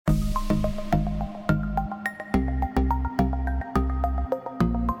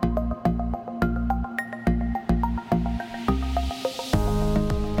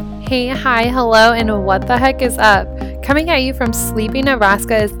Hey, hi, hello, and what the heck is up? Coming at you from Sleepy,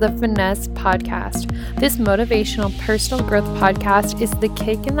 Nebraska is the Finesse Podcast. This motivational personal growth podcast is the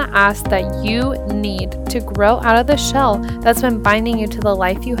kick in the ass that you need to grow out of the shell that's been binding you to the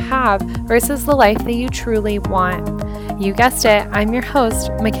life you have versus the life that you truly want. You guessed it, I'm your host,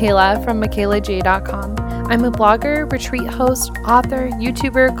 Michaela from MichaelaJ.com. I'm a blogger, retreat host, author,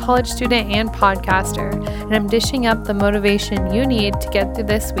 YouTuber, college student, and podcaster, and I'm dishing up the motivation you need to get through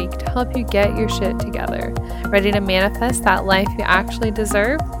this week to help you get your shit together. Ready to manifest that life you actually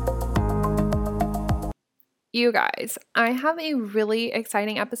deserve? You guys, I have a really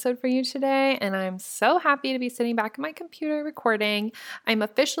exciting episode for you today, and I'm so happy to be sitting back at my computer recording. I'm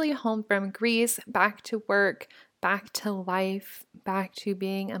officially home from Greece, back to work, back to life, back to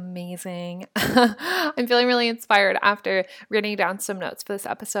being amazing. I'm feeling really inspired after writing down some notes for this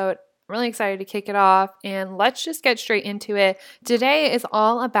episode. I'm really excited to kick it off, and let's just get straight into it. Today is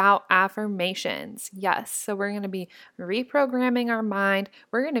all about affirmations. Yes, so we're going to be reprogramming our mind.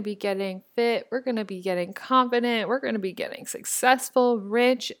 We're going to be getting fit. We're going to be getting confident. We're going to be getting successful,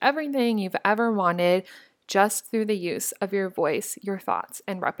 rich, everything you've ever wanted just through the use of your voice, your thoughts,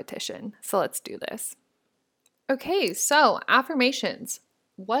 and repetition. So let's do this. Okay, so affirmations.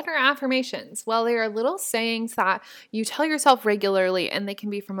 What are affirmations? Well, they are little sayings that you tell yourself regularly, and they can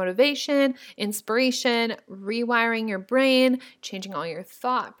be for motivation, inspiration, rewiring your brain, changing all your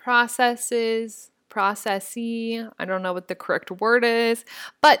thought I don't know what the correct word is,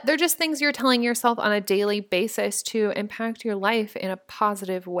 but they're just things you're telling yourself on a daily basis to impact your life in a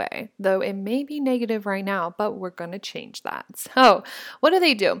positive way, though it may be negative right now, but we're going to change that. So what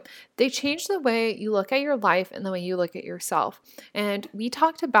do? They change the way you look at your life and the way you look at yourself. And we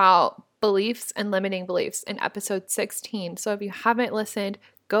talked about beliefs and limiting beliefs in episode 16. So if you haven't listened,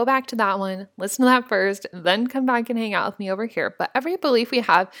 go back to that one, listen to that first, then come back and hang out with me over here. But every belief we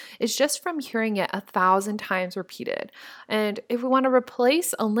have is just from hearing it 1,000 times repeated. And if we want to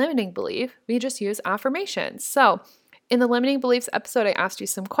replace a limiting belief, we just use affirmations. So in the limiting beliefs episode, I asked you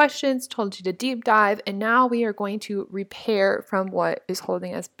some questions, told you to deep dive, and now we are going to repair from what is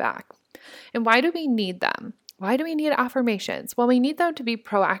holding us back. And why do we need them? Why do we need affirmations? Well, we need them to be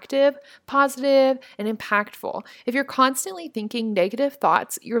proactive, positive, and impactful. If you're constantly thinking negative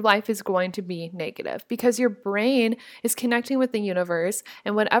thoughts, your life is going to be negative because your brain is connecting with the universe,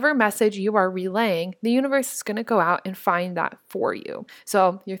 and whatever message you are relaying, the universe is going to go out and find that for you.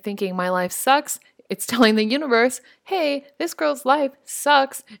 So you're thinking, my life sucks. It's telling the universe, hey, this girl's life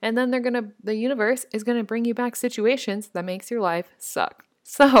sucks. And then the universe is going to bring you back situations that makes your life suck.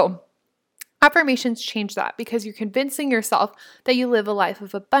 So affirmations change that because you're convincing yourself that you live a life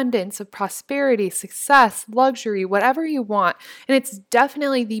of abundance, of prosperity, success, luxury, whatever you want. And it's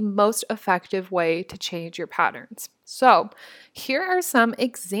definitely the most effective way to change your patterns. So here are some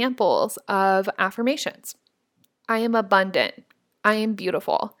examples of affirmations. I am abundant. I am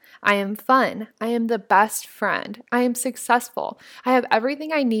beautiful. I am fun. I am the best friend. I am successful. I have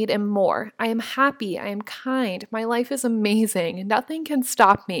everything I need and more. I am happy. I am kind. My life is amazing. Nothing can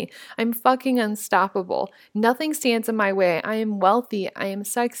stop me. I'm fucking unstoppable. Nothing stands in my way. I am wealthy. I am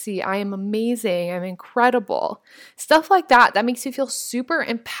sexy. I am amazing. I'm incredible. Stuff like that makes you feel super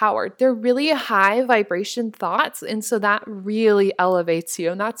empowered. They're really high vibration thoughts, and so that really elevates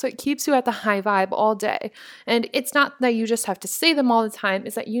you, and that's what keeps you at the high vibe all day. And it's not that you just have to say them all the time,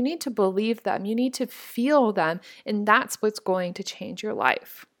 it's that you need to believe them, you need to feel them, and that's what's going to change your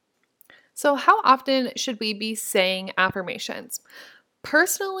life. So how often should we be saying affirmations?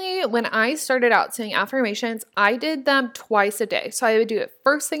 Personally, when I started out saying affirmations, I did them twice a day. So I would do it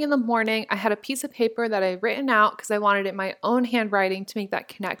first thing in the morning. I had a piece of paper that I had written out because I wanted it in my own handwriting to make that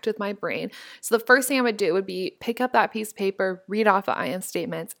connect with my brain. So the first thing I would do would be pick up that piece of paper, read off the I am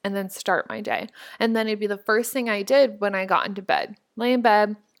statements, and then start my day. And then it'd be the first thing I did when I got into bed. Lay in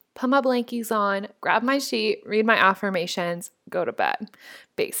bed, put my blankies on, grab my sheet, read my affirmations, go to bed,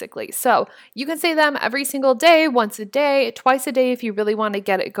 basically. So you can say them every single day, once a day, twice a day if you really want to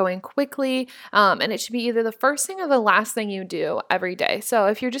get it going quickly. And it should be either the first thing or the last thing you do every day. So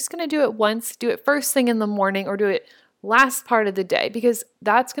if you're just going to do it once, do it first thing in the morning or do it last part of the day, because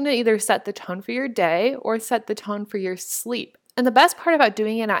that's going to either set the tone for your day or set the tone for your sleep. And the best part about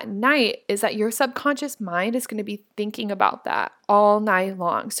doing it at night is that your subconscious mind is going to be thinking about that all night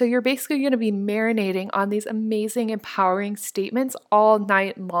long. So you're basically going to be marinating on these amazing, empowering statements all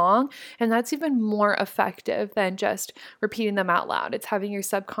night long. And that's even more effective than just repeating them out loud. It's having your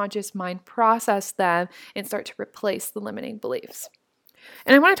subconscious mind process them and start to replace the limiting beliefs.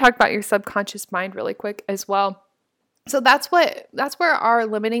 And I want to talk about your subconscious mind really quick as well. So that's where our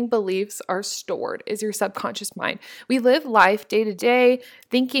limiting beliefs are stored, is your subconscious mind. We live life day to day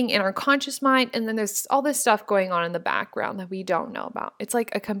thinking in our conscious mind, and then there's all this stuff going on in the background that we don't know about. It's like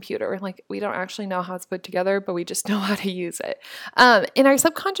a computer. Like, we don't actually know how it's put together, but we just know how to use it. And our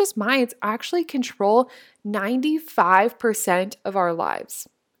subconscious minds actually control 95% of our lives.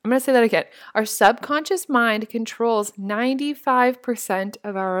 I'm going to say that again. Our subconscious mind controls 95%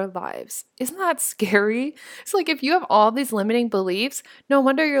 of our lives. Isn't that scary? So like, if you have all these limiting beliefs, no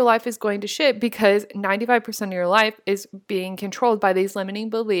wonder your life is going to shit, because 95% of your life is being controlled by these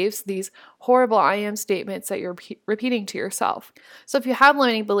limiting beliefs, these horrible I am statements that you're repeating to yourself. So if you have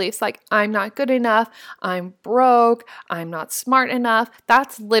limiting beliefs like, I'm not good enough, I'm broke, I'm not smart enough,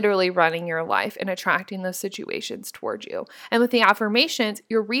 that's literally running your life and attracting those situations toward you. And with the affirmations,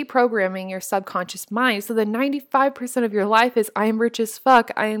 you're reprogramming your subconscious mind. So the 95% of your life is, I am rich as fuck,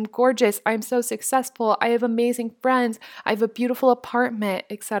 I am gorgeous, I am so successful, I have amazing friends, I have a beautiful apartment,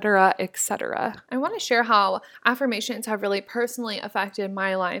 etc., etc. I want to share how affirmations have really personally affected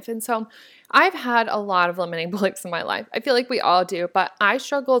my life. And so I've had a lot of limiting beliefs in my life. I feel like we all do, but I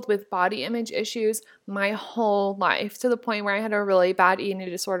struggled with body image issues my whole life, to the point where I had a really bad eating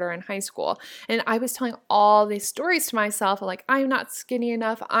disorder in high school. And I was telling all these stories to myself, like, I'm not skinny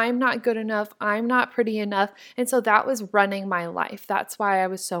enough, I'm not good enough, I'm not pretty enough. And so that was running my life. That's why I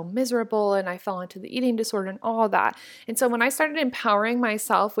was so miserable, and I fell into the eating disorder and all that. And so when I started empowering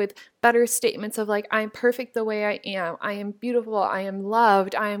myself with better statements of like, I'm perfect the way I am beautiful, I am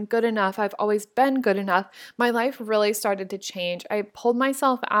loved, I am good enough, I've always been good enough, my life really started to change. I pulled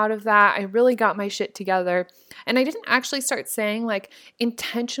myself out of that. I really got my shit together. And I didn't actually start saying like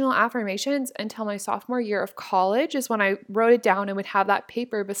intentional affirmations until my sophomore year of college, is when I wrote it down and would have that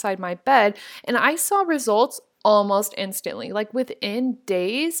paper beside my bed. And I saw results almost instantly. Like within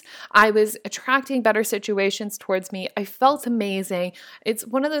days, I was attracting better situations towards me. I felt amazing. It's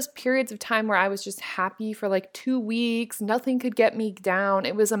one of those periods of time where I was just happy for like 2 weeks. Nothing could get me down.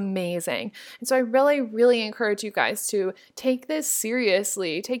 It was amazing. And so I really, really encourage you guys to take this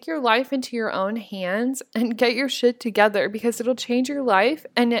seriously. Take your life into your own hands and get your shit together, because it'll change your life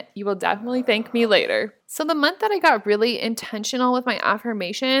and you will definitely thank me later. So the month that I got really intentional with my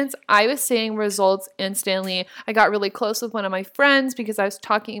affirmations, I was seeing results instantly. I got really close with one of my friends because I was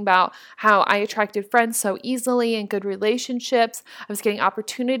talking about how I attracted friends so easily and good relationships. I was getting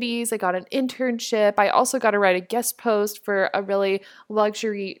opportunities. I got an internship. I also got to write a guest post for a really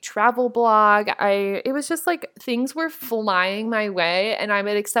luxury travel blog. It was just like things were flying my way, and I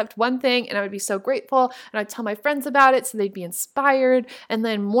would accept one thing and I would be so grateful, and I'd tell my friends about it so they'd be inspired, and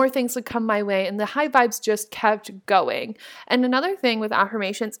then more things would come my way, and the high vibes just kept going. And another thing with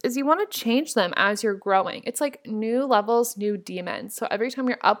affirmations is you want to change them as you're growing. It's like new levels, new demons. So every time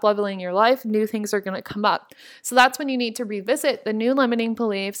you're up leveling your life, new things are going to come up. So that's when you need to revisit the new limiting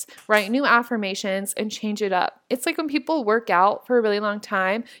beliefs, write new affirmations, and change it up. It's like when people work out for a really long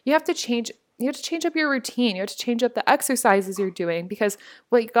time, you have to change up your routine. You have to change up the exercises you're doing, because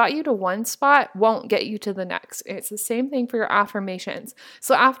what got you to one spot won't get you to the next. It's the same thing for your affirmations.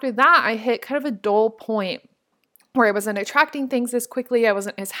 So after that, I hit kind of a dull point where I wasn't attracting things as quickly. I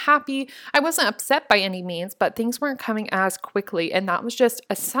wasn't as happy. I wasn't upset by any means, but things weren't coming as quickly. And that was just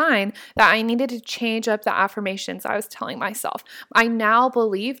a sign that I needed to change up the affirmations I was telling myself. I now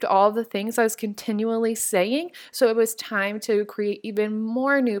believed all the things I was continually saying. So it was time to create even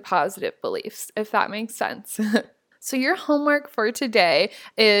more new positive beliefs, if that makes sense. So your homework for today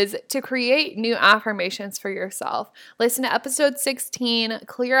is to create new affirmations for yourself. Listen to episode 16,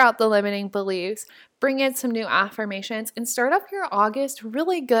 clear out the limiting beliefs, bring in some new affirmations, and start off your August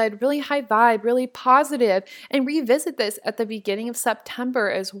really good, really high vibe, really positive, and revisit this at the beginning of September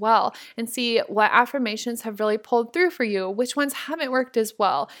as well, and see what affirmations have really pulled through for you, which ones haven't worked as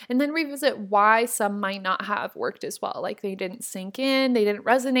well, and then revisit why some might not have worked as well, like they didn't sink in, they didn't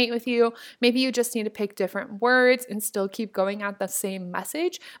resonate with you. Maybe you just need to pick different words and still keep going at the same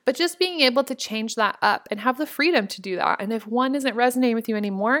message, but just being able to change that up and have the freedom to do that. And if one isn't resonating with you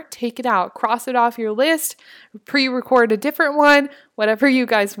anymore, take it out, cross it off your list, pre-record a different one, whatever you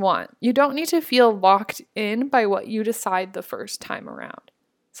guys want. You don't need to feel locked in by what you decide the first time around.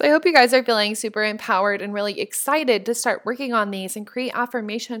 So I hope you guys are feeling super empowered and really excited to start working on these and create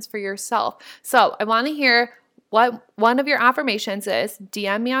affirmations for yourself. So I want to hear what one of your affirmations is.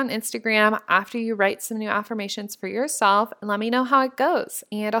 DM me on Instagram after you write some new affirmations for yourself, and let me know how it goes.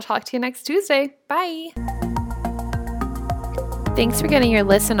 And I'll talk to you next Tuesday. Bye. Thanks for getting your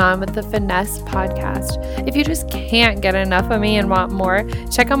listen on with the Finesse podcast. If you just can't get enough of me and want more,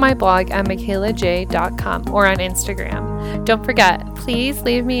 check out my blog at michaelaj.com or on Instagram. Don't forget, please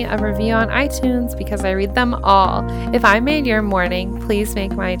leave me a review on iTunes because I read them all. If I made your morning, please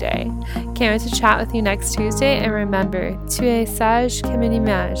make my day. Can't wait to chat with you next Tuesday, and remember, tu es sage comme une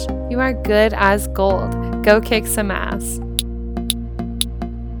image. You are good as gold. Go kick some ass.